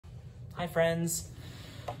Hi friends.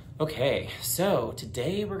 Okay, so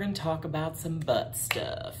today we're gonna talk about some butt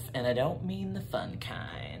stuff, and I don't mean the fun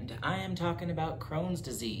kind. I am talking about Crohn's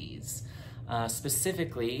disease.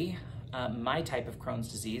 Specifically, my type of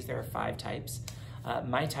Crohn's disease. There are 5 types.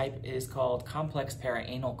 My type is called complex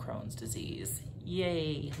paraanal Crohn's disease.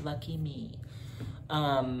 Yay, lucky me.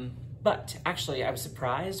 But actually, I was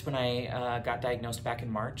surprised when I got diagnosed back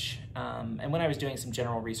in March, and when I was doing some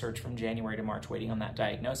general research from January to March waiting on that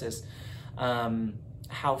diagnosis,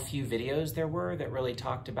 how few videos there were that really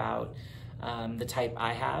talked about the type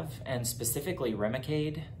I have, and specifically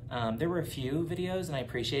Remicade. There were a few videos and I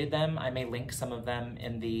appreciated them. I may link some of them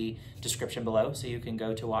in the description below so you can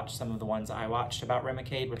go to watch some of the ones I watched about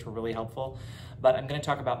Remicade, which were really helpful. But I'm gonna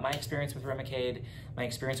talk about my experience with Remicade, my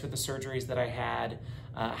experience with the surgeries that I had,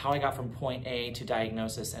 how I got from point A to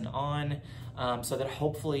diagnosis and on, so that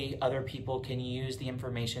hopefully other people can use the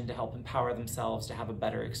information to help empower themselves to have a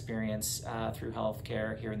better experience through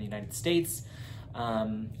healthcare here in the United States,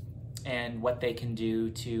 and what they can do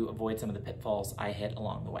to avoid some of the pitfalls I hit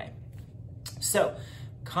along the way. So,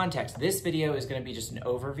 context, this video is gonna be just an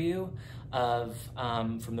overview of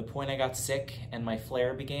from the point I got sick and my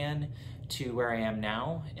flare began to where I am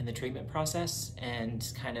now in the treatment process, and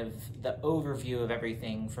kind of the overview of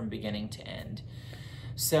everything from beginning to end.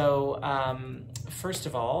 So, first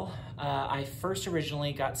of all, I first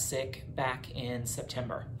originally got sick back in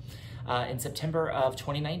September. In September of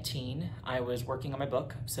 2019, I was working on my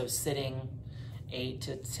book, so sitting 8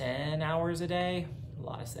 to 10 hours a day, a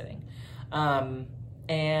lot of sitting.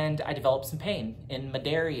 And I developed some pain in my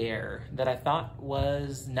derriere that I thought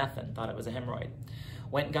was nothing, thought it was a hemorrhoid.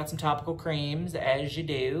 Went and got some topical creams, as you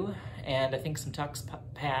do, and I think some Tux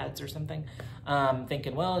pads or something,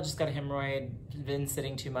 thinking, well, I just got a hemorrhoid, been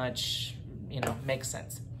sitting too much, you know, makes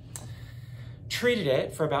sense. Treated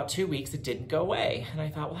it for about 2 weeks, it didn't go away. And I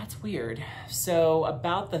thought, well, that's weird. So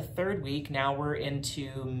about the 3rd week, now we're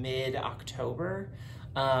into mid-October,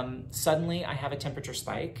 suddenly I have a temperature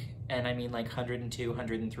spike, and I mean like 102,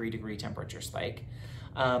 103 degree temperature spike.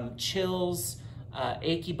 Chills,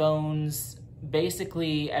 achy bones,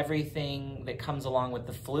 basically everything that comes along with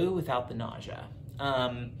the flu without the nausea.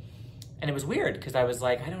 And it was weird because I was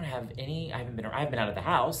like, I don't have any, I haven't been out of the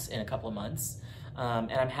house in a couple of months.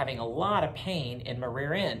 And I'm having a lot of pain in my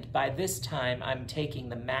rear end. By this time, I'm taking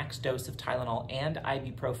the max dose of Tylenol and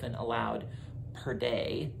ibuprofen allowed per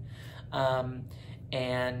day,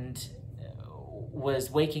 and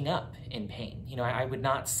was waking up in pain. You know, I would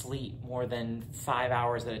not sleep more than 5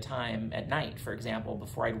 hours at a time at night, for example,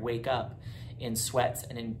 before I'd wake up in sweats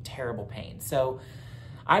and in terrible pain. So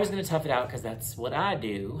I was gonna tough it out because that's what I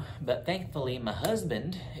do, but thankfully my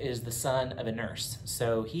husband is the son of a nurse,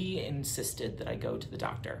 so he insisted that I go to the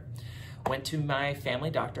doctor. Went to my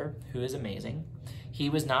family doctor, who is amazing. He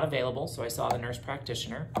was not available, so I saw the nurse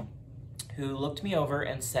practitioner, who looked me over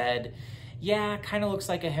and said, yeah, kind of looks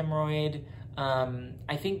like a hemorrhoid.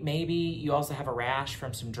 I think maybe you also have a rash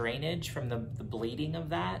from some drainage from the bleeding of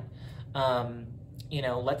that. You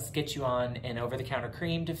know, let's get you on an over-the-counter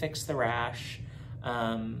cream to fix the rash,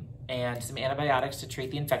 and some antibiotics to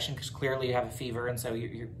treat the infection, because clearly you have a fever and so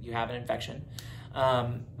you have an infection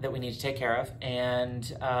that we need to take care of,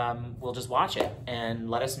 and we'll just watch it and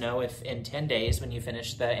let us know if in 10 days when you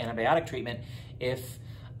finish the antibiotic treatment, if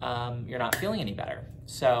you're not feeling any better.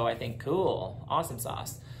 So I think, cool, awesome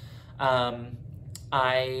sauce.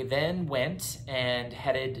 I then went and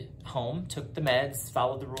headed home, took the meds,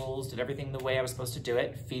 followed the rules, did everything the way I was supposed to do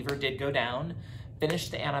it. Fever did go down.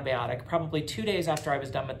 Finished the antibiotic. Probably 2 days after I was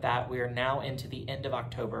done with that, we are now into the end of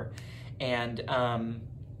October. And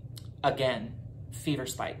again, fever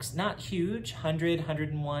spikes. Not huge, 100,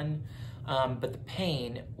 101, but the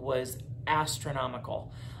pain was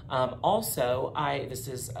astronomical. Also, this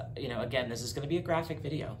is, you know, again, this is gonna be a graphic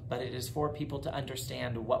video, but it is for people to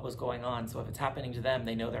understand what was going on. So if it's happening to them,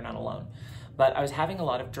 they know they're not alone. But I was having a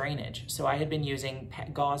lot of drainage. So I had been using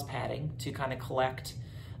gauze padding to kind of collect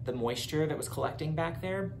the moisture that was collecting back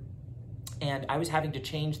there. And I was having to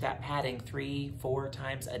change that padding 3-4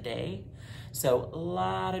 times a day. So a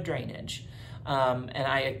lot of drainage. And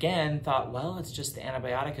I again thought, well, it's just the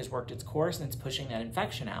antibiotic has worked its course and it's pushing that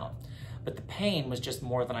infection out. But the pain was just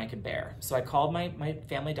more than I could bear. So I called my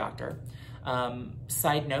family doctor.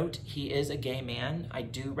 Side note, he is a gay man. I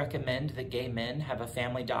do recommend that gay men have a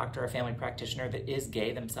family doctor, a family practitioner that is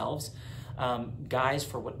gay themselves. Guys,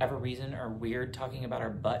 for whatever reason, are weird talking about our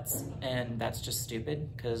butts, and that's just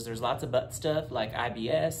stupid because there's lots of butt stuff like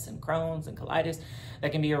IBS and Crohn's and colitis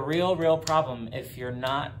that can be a real problem if you're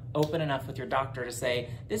not open enough with your doctor to say,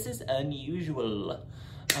 this is unusual.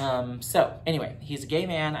 So anyway, he's a gay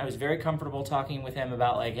man. I was very comfortable talking with him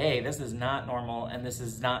about like, hey, this is not normal and this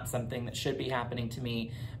is not something that should be happening to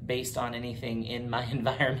me based on anything in my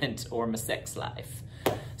environment or my sex life.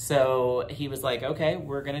 So he was like, okay,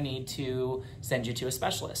 we're gonna need to send you to a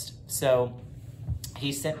specialist. So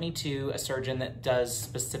he sent me to a surgeon that does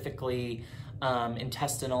specifically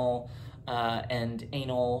intestinal and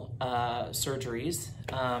anal surgeries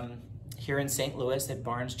here in St. Louis at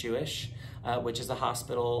Barnes-Jewish, which is a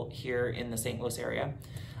hospital here in the St. Louis area.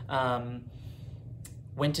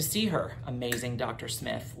 Went to see her. Amazing Dr.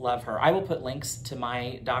 Smith. Love her. I will put links to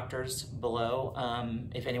my doctors below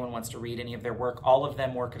if anyone wants to read any of their work. All of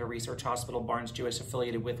them work at a research hospital, Barnes-Jewish,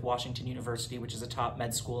 affiliated with Washington University, which is a top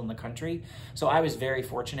med school in the country. So I was very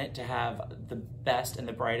fortunate to have the best and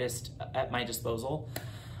the brightest at my disposal.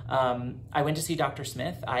 I went to see Dr.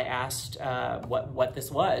 Smith. I asked what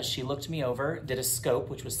this was. She looked me over, did a scope,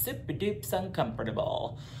 which was super-dupes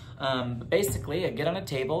uncomfortable. But basically, I get on a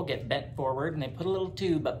table, get bent forward, and they put a little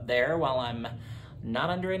tube up there while I'm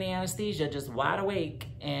not under any anesthesia, just wide awake,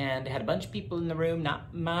 and had a bunch of people in the room,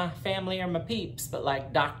 not my family or my peeps, but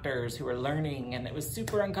like doctors who were learning, and it was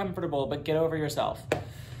super uncomfortable, but get over yourself.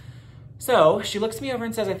 So she looks me over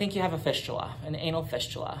and says, I think you have a fistula, an anal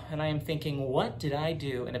fistula. And I am thinking, what did I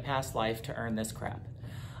do in a past life to earn this crap?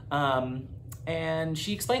 And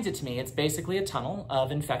she explains it to me. It's basically a tunnel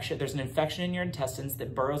of infection. There's an infection in your intestines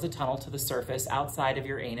that burrows a tunnel to the surface outside of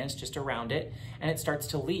your anus, just around it, and it starts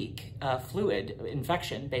to leak fluid,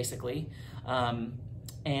 infection, basically.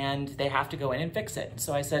 And they have to go in and fix it.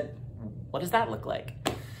 So I said, what does that look like?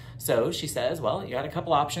 So she says, well, you got a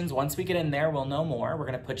couple options. Once we get in there, we'll know more. We're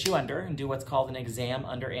gonna put you under and do what's called an exam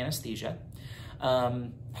under anesthesia.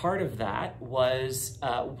 Part of that was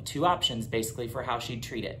two options basically for how she'd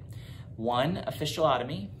treat it. One, a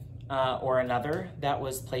fistulotomy, or another that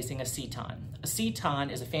was placing a seton. A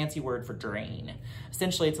seton is a fancy word for drain.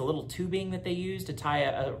 Essentially, it's a little tubing that they use to tie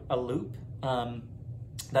a loop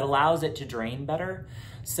that allows it to drain better,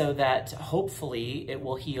 so that hopefully it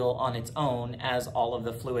will heal on its own as all of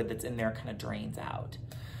the fluid that's in there kind of drains out.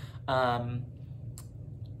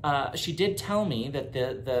 She did tell me that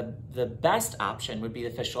the best option would be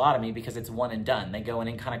the fistulotomy because it's one and done. They go in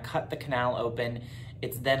and kind of cut the canal open.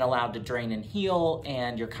 It's then allowed to drain and heal,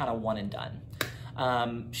 and you're kind of one and done.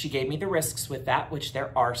 She gave me the risks with that, which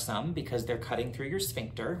there are some because they're cutting through your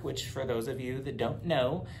sphincter, which for those of you that don't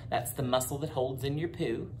know, that's the muscle that holds in your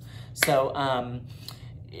poo. So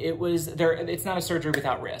it's not a surgery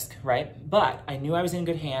without risk, right? But I knew I was in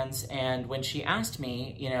good hands, and when she asked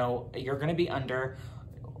me, you know, you're gonna be under,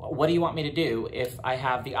 what do you want me to do? If I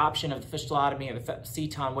have the option of the fistulotomy or the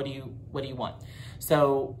seton, what do you want?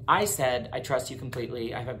 So I said, I trust you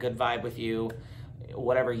completely. I have a good vibe with you.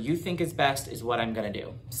 Whatever you think is best is what I'm gonna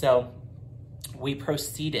do. So we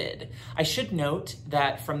proceeded. I should note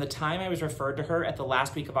that from the time I was referred to her at the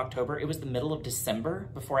last week of October, it was the middle of December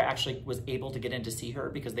before I actually was able to get in to see her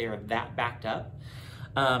because they are that backed up.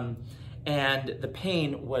 And the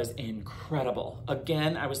pain was incredible.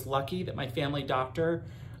 Again, I was lucky that my family doctor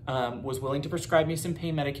was willing to prescribe me some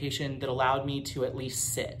pain medication that allowed me to at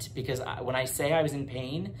least sit, because when I say I was in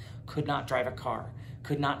pain, could not drive a car,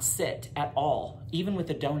 could not sit at all, even with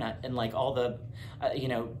a donut and like all the,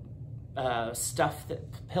 stuff,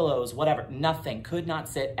 pillows, whatever, nothing, could not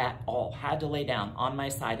sit at all, had to lay down on my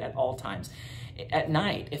side at all times. At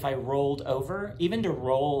night, if I rolled over, even to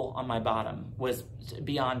roll on my bottom was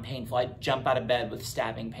beyond painful. I'd jump out of bed with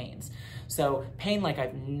stabbing pains. So pain like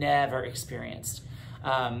I've never experienced.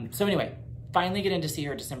 So anyway, finally get in to see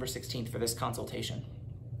her December 16th for this consultation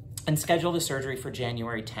and schedule the surgery for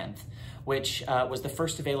January 10th, which was the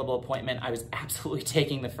first available appointment. I was absolutely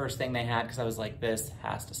taking the first thing they had because I was like, this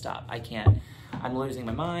has to stop. I can't, I'm losing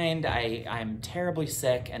my mind. I'm terribly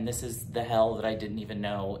sick, and this is the hell that I didn't even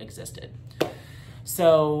know existed.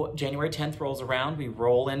 So January 10th rolls around, we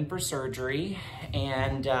roll in for surgery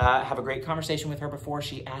and have a great conversation with her before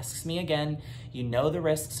she asks me again, you know the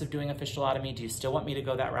risks of doing a fistulotomy, do you still want me to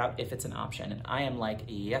go that route if it's an option? And I am like,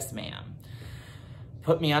 yes, ma'am.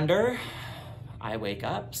 Put me under, I wake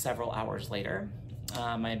up several hours later.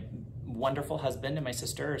 My wonderful husband and my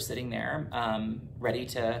sister are sitting there ready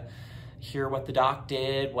to hear what the doc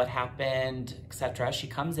did, what happened, etc. She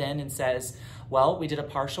comes in and says, well, we did a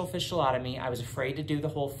partial fistulotomy. I was afraid to do the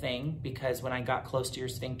whole thing because when I got close to your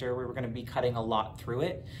sphincter, we were gonna be cutting a lot through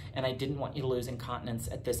it, and I didn't want you to lose incontinence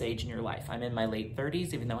at this age in your life. I'm in my late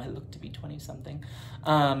 30s, even though I look to be 20 something.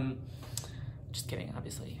 Just kidding,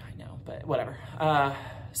 obviously, I know, but whatever.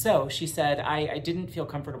 So she said, I didn't feel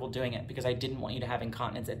comfortable doing it because I didn't want you to have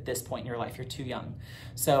incontinence at this point in your life. You're too young.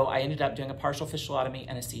 So I ended up doing a partial fistulotomy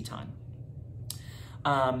and a seton.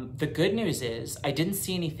 The good news is I didn't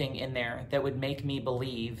see anything in there that would make me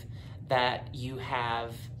believe that you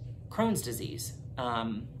have Crohn's disease.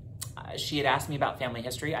 She had asked me about family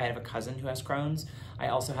history. I have a cousin who has Crohn's. I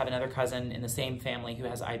also have another cousin in the same family who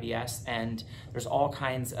has IBS, and there's all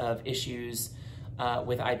kinds of issues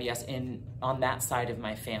with IBS on that side of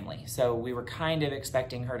my family. So we were kind of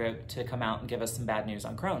expecting her to come out and give us some bad news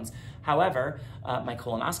on Crohn's. However, my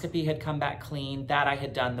colonoscopy had come back clean. That I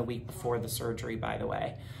had done the week before the surgery, by the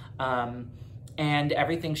way. And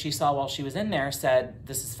everything she saw while she was in there said,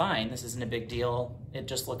 this is fine, this isn't a big deal. It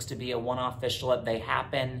just looks to be a one-off fistula. They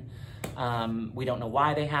happen. We don't know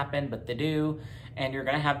why they happen, but they do. And you're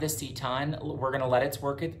gonna have this seton. We're gonna let it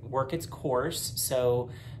work its course. So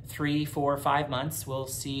 3, 4, 5 months, we'll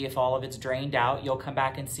see if all of it's drained out. You'll come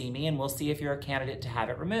back and see me, and we'll see if you're a candidate to have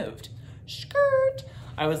it removed. Skirt.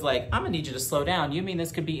 I was like, I'm gonna need you to slow down. You mean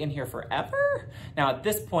this could be in here forever? Now at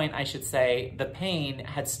this point, I should say the pain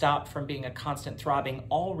had stopped from being a constant throbbing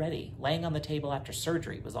already. Laying on the table after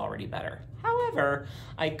surgery was already better. However,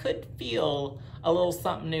 I could feel a little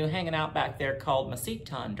something new hanging out back there called my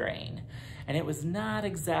seton drain, and it was not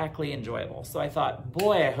exactly enjoyable. So I thought,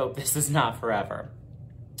 boy, I hope this is not forever.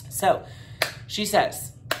 So she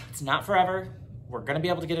says, it's not forever. We're gonna be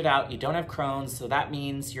able to get it out. You don't have Crohn's, so that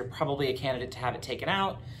means you're probably a candidate to have it taken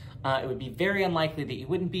out. It would be very unlikely that you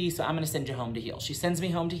wouldn't be, so I'm gonna send you home to heal. She sends me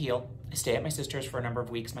home to heal. I stay at my sister's for a number of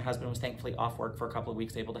weeks. My husband was thankfully off work for a couple of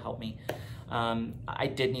weeks, able to help me.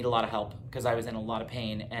 I did need a lot of help because I was in a lot of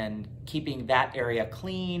pain, and keeping that area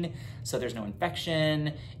clean so there's no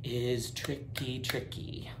infection is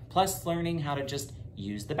tricky. Plus learning how to just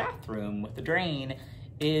use the bathroom with the drain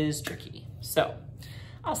is tricky. So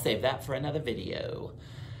I'll save that for another video.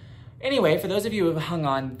 Anyway, for those of you who have hung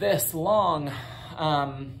on this long,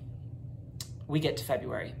 we get to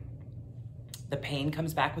February. The pain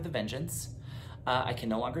comes back with a vengeance. I can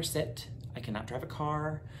no longer sit. I cannot drive a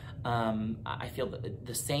car. I feel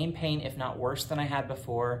the same pain, if not worse than I had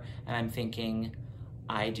before, and I'm thinking,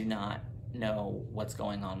 I do not know what's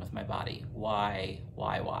going on with my body. Why?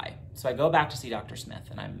 So I go back to see Dr. Smith,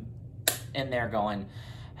 and I'm in there going,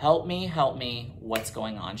 help me, what's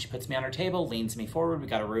going on? She puts me on her table, leans me forward. We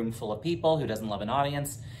got a room full of people. Who doesn't love an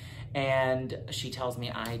audience? And she tells me,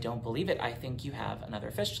 I don't believe it. I think you have another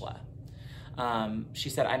fistula. She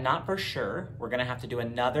said, I'm not for sure. We're gonna have to do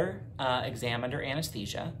another exam under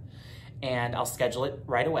anesthesia, and I'll schedule it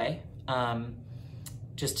right away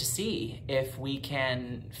just to see if we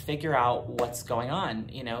can figure out what's going on.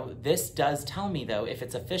 You know, this does tell me though, if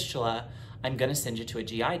it's a fistula, I'm gonna send you to a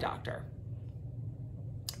GI doctor,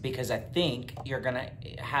 because I think you're gonna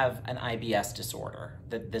have an IBS disorder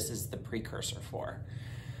that this is the precursor for.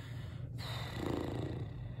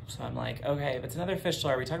 So I'm like, okay, if it's another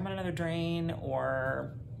fistula, are we talking about another drain,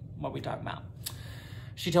 or what are we talking about?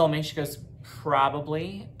 She told me, she goes,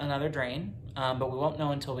 probably another drain, but we won't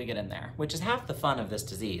know until we get in there, which is half the fun of this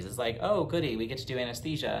disease. It's like, oh, goody, we get to do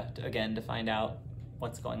anesthesia again to find out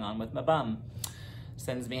what's going on with my bum.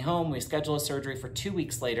 Sends me home. We schedule a surgery for 2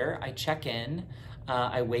 weeks later. I check in.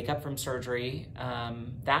 I wake up from surgery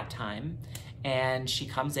that time, and she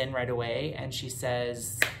comes in right away and she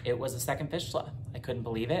says it was a second fistula. I couldn't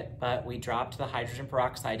believe it, but we dropped the hydrogen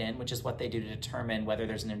peroxide in, which is what they do to determine whether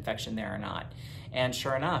there's an infection there or not. And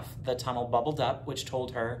sure enough, the tunnel bubbled up, which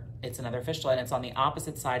told her it's another fistula, and it's on the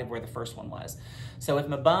opposite side of where the first one was. So if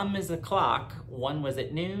my bum is a clock, one was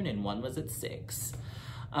at noon and one was at 6.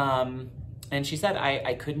 And she said,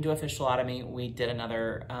 I couldn't do a fistulotomy. We did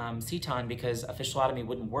another seton because a fistulotomy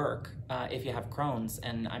wouldn't work if you have Crohn's,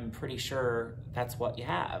 and I'm pretty sure that's what you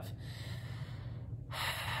have.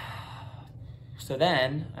 So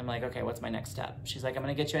then I'm like, okay, what's my next step? She's like, I'm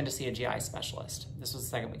gonna get you in to see a GI specialist. This was the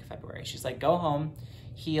second week of February. She's like, go home,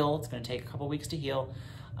 heal. It's gonna take a couple weeks to heal,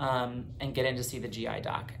 and get in to see the GI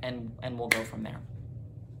doc, and we'll go from there.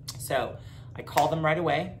 So I call them right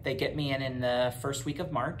away. They get me in the first week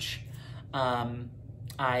of March.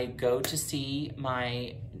 I go to see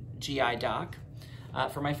my GI doc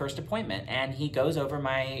for my first appointment, and he goes over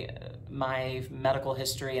my medical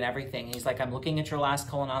history and everything. He's like, I'm looking at your last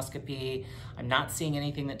colonoscopy. I'm not seeing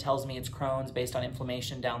anything that tells me it's Crohn's based on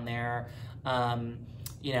inflammation down there.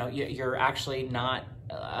 You know, you're actually not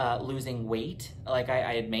losing weight. Like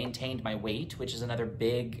I had maintained my weight, which is another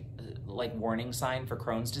big like warning sign for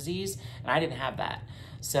Crohn's disease, and I didn't have that.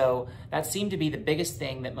 So that seemed to be the biggest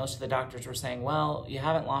thing that most of the doctors were saying, well, you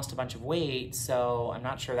haven't lost a bunch of weight, so I'm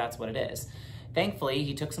not sure that's what it is. Thankfully,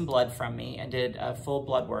 he took some blood from me and did a full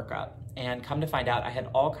blood workup, and come to find out I had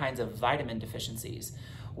all kinds of vitamin deficiencies,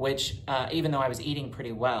 which even though I was eating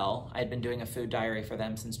pretty well, I'd been doing a food diary for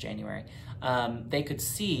them since January, they could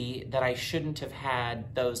see that I shouldn't have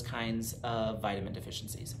had those kinds of vitamin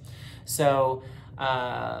deficiencies. So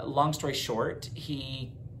long story short,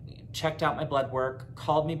 he checked out my blood work,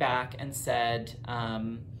 called me back and said,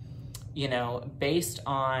 you know, based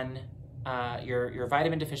on your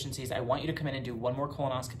vitamin deficiencies, I want you to come in and do one more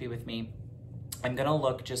colonoscopy with me. I'm gonna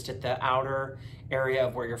look just at the outer area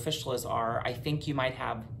of where your fistulas are. I think you might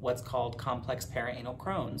have what's called complex perianal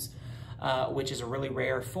Crohn's, which is a really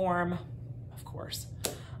rare form, of course.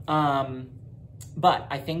 But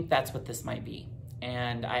I think that's what this might be.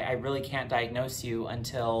 And I really can't diagnose you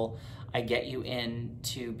until I get you in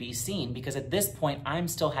to be seen, because at this point I'm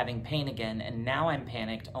still having pain again, and now I'm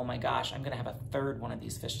panicked. Oh my gosh, I'm gonna have a third one of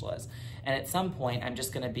these fistulas. And at some point I'm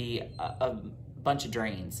just gonna be a bunch of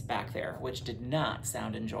drains back there, which did not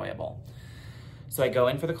sound enjoyable. So I go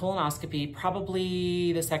in for the colonoscopy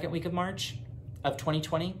probably the second week of March of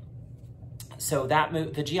 2020. So that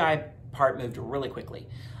the GI part moved really quickly.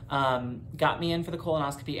 Got me in for the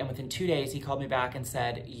colonoscopy, and within 2 days he called me back and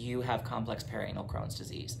said, you have complex perianal Crohn's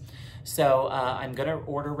disease. So I'm gonna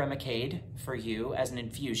order Remicade for you as an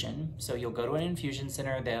infusion. So you'll go to an infusion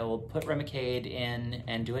center, they'll put Remicade in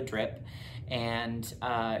and do a drip, and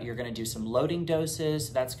you're gonna do some loading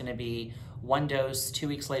doses. That's gonna be 1 dose, 2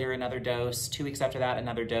 weeks later another dose, 2 weeks after that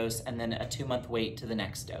another dose, and then a 2-month wait to the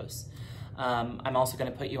next dose. I'm also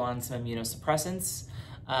gonna put you on some immunosuppressants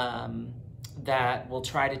that will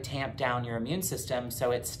try to tamp down your immune system so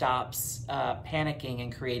it stops panicking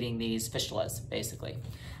and creating these fistulas, basically.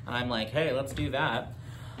 And I'm like, hey, let's do that.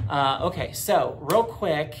 Okay, so real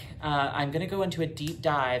quick, I'm gonna go into a deep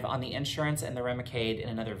dive on the insurance and the Remicade in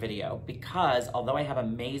another video, because although I have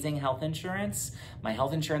amazing health insurance, my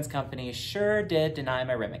health insurance company sure did deny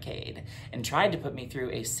my Remicade and tried to put me through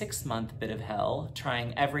a 6-month bit of hell,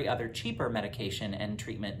 trying every other cheaper medication and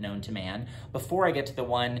treatment known to man before I get to the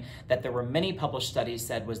one that there were many published studies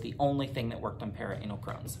said was the only thing that worked on perianal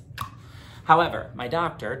Crohn's. However, my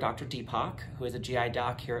doctor, Dr. Deepak, who is a GI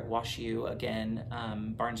doc here at WashU, again,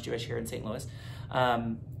 Barnes Jewish here in St. Louis,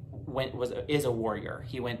 is a warrior.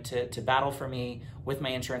 He went to battle for me with my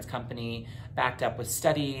insurance company, backed up with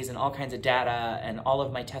studies and all kinds of data and all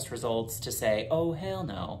of my test results to say, oh, hell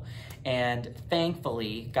no. And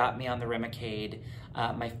thankfully got me on the Remicade.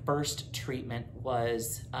 My first treatment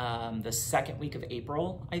was the 2nd week of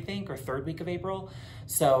April, I think, or 3rd week of April.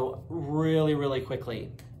 So really, really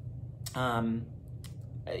quickly,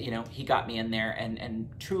 you know, he got me in there and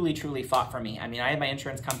truly, truly fought for me. I mean, I had my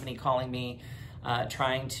insurance company calling me,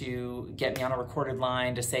 trying to get me on a recorded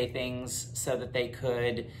line to say things so that they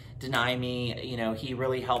could deny me. You know, he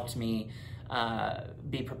really helped me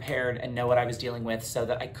be prepared and know what I was dealing with so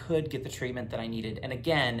that I could get the treatment that I needed. And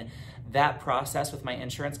again, that process with my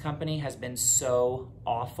insurance company has been so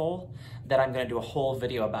awful that I'm gonna do a whole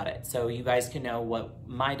video about it, so you guys can know what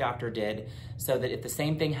my doctor did, so that if the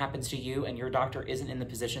same thing happens to you and your doctor isn't in the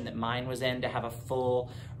position that mine was in, to have a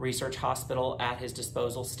full research hospital at his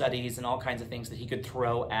disposal, studies and all kinds of things that he could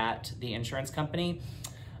throw at the insurance company,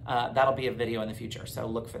 that'll be a video in the future, so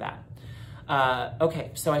look for that.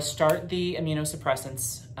 Okay, so I start the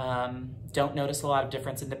immunosuppressants. Don't notice a lot of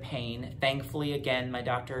difference in the pain. Thankfully, again, my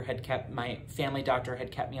family doctor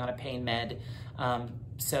had kept me on a pain med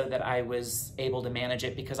so that I was able to manage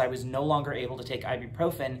it, because I was no longer able to take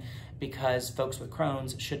ibuprofen because folks with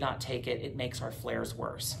Crohn's should not take it. It makes our flares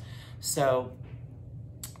worse. So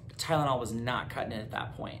Tylenol was not cutting it at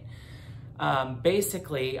that point.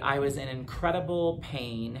 Basically, I was in incredible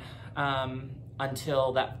pain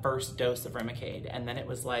until that first dose of Remicade, and then it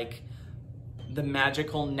was like the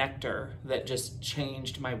magical nectar that just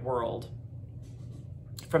changed my world.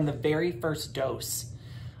 From the very first dose,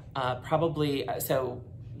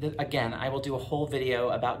 again, I will do a whole video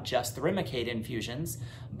about just the Remicade infusions,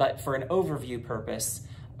 but for an overview purpose,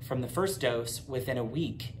 from the first dose, within a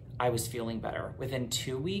week, I was feeling better. Within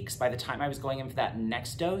 2 weeks, by the time I was going in for that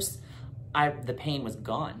next dose, the pain was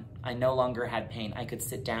gone. I no longer had pain. I could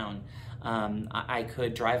sit down. I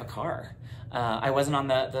could drive a car. I wasn't on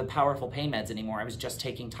the powerful pain meds anymore. I was just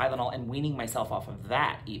taking Tylenol and weaning myself off of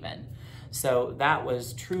that even. So that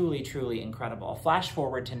was truly, truly incredible. Flash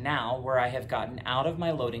forward to now, where I have gotten out of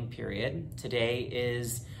my loading period. Today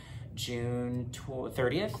is June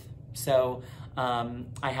 30th. So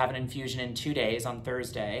I have an infusion in 2 days on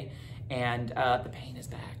Thursday, and the pain is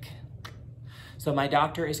back. So my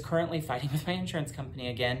doctor is currently fighting with my insurance company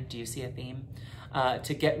again. Do you see a theme?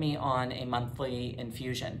 To get me on a monthly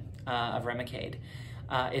infusion of Remicade.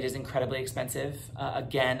 It is incredibly expensive.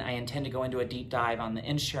 Again, I intend to go into a deep dive on the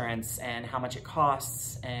insurance and how much it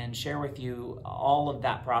costs and share with you all of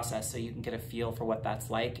that process so you can get a feel for what that's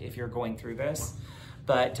like if you're going through this.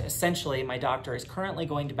 But essentially, my doctor is currently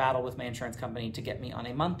going to battle with my insurance company to get me on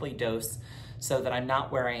a monthly dose so that I'm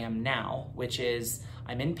not where I am now, which is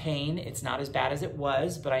I'm in pain. It's not as bad as it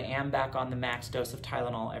was, but I am back on the max dose of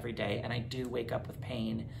Tylenol every day, and I do wake up with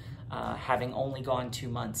pain, having only gone 2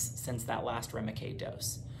 months since that last Remicade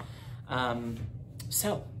dose.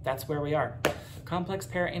 So that's where we are. Complex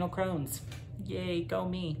paraanal Crohn's. Yay, go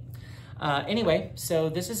me. Anyway, so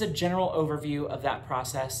this is a general overview of that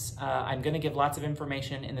process. I'm going to give lots of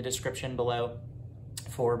information in the description below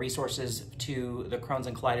for resources to the Crohn's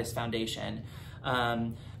and Colitis Foundation.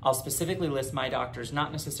 I'll specifically list my doctors,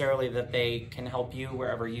 not necessarily that they can help you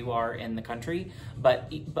wherever you are in the country,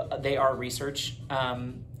 but they are research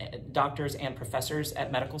doctors and professors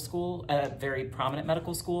at medical school, at a very prominent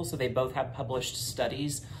medical school, so they both have published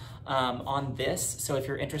studies on this. So if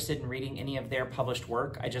you're interested in reading any of their published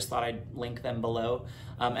work, I just thought I'd link them below,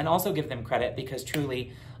 and also give them credit because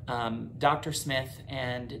truly Dr. Smith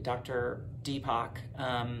and Dr. Deepak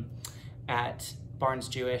at Barnes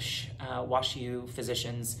Jewish WashU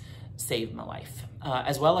physicians saved my life,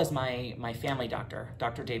 as well as my family doctor,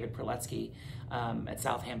 Dr. David Proletsky at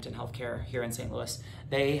Southampton Healthcare here in St. Louis.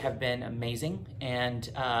 They have been amazing, and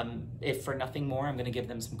if for nothing more, I'm going to give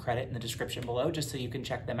them some credit in the description below just so you can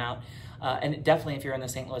check them out. And definitely if you're in the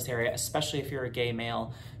St. Louis area, especially if you're a gay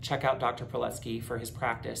male, check out Dr. Proletsky for his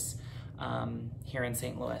practice here in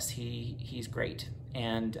St. Louis. He's great.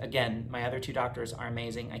 And again, my other 2 doctors are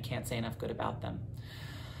amazing. I can't say enough good about them.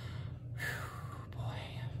 Whew, boy,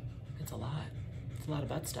 it's a lot. It's a lot of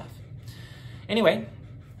butt stuff. Anyway,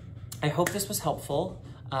 I hope this was helpful.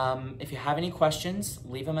 If you have any questions,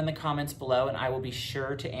 leave them in the comments below and I will be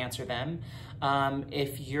sure to answer them.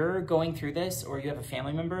 If you're going through this or you have a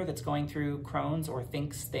family member that's going through Crohn's or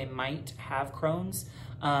thinks they might have Crohn's,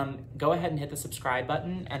 go ahead and hit the subscribe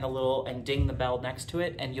button and ding the bell next to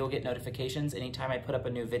it, and you'll get notifications anytime I put up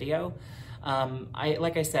a new video.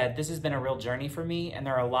 Like I said, this has been a real journey for me, and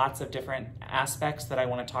there are lots of different aspects that I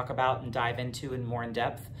want to talk about and dive into in more in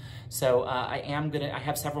depth. So I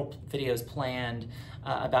have several videos planned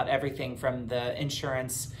about everything from the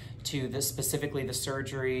insurance to specifically the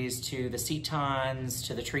surgeries, to the setons,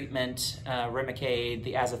 to the treatment, Remicade,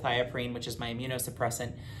 the Azathioprine, which is my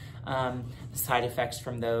immunosuppressant, the side effects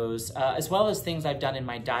from those, as well as things I've done in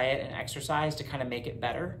my diet and exercise to kind of make it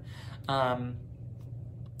better.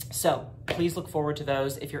 So please look forward to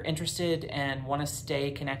those. If you're interested and want to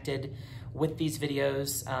stay connected with these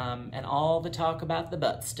videos and all the talk about the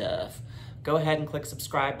butt stuff, go ahead and click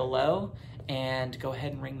subscribe below and go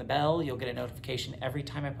ahead and ring the bell. You'll get a notification every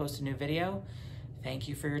time I post a new video. Thank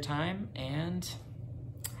you for your time and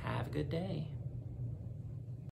have a good day.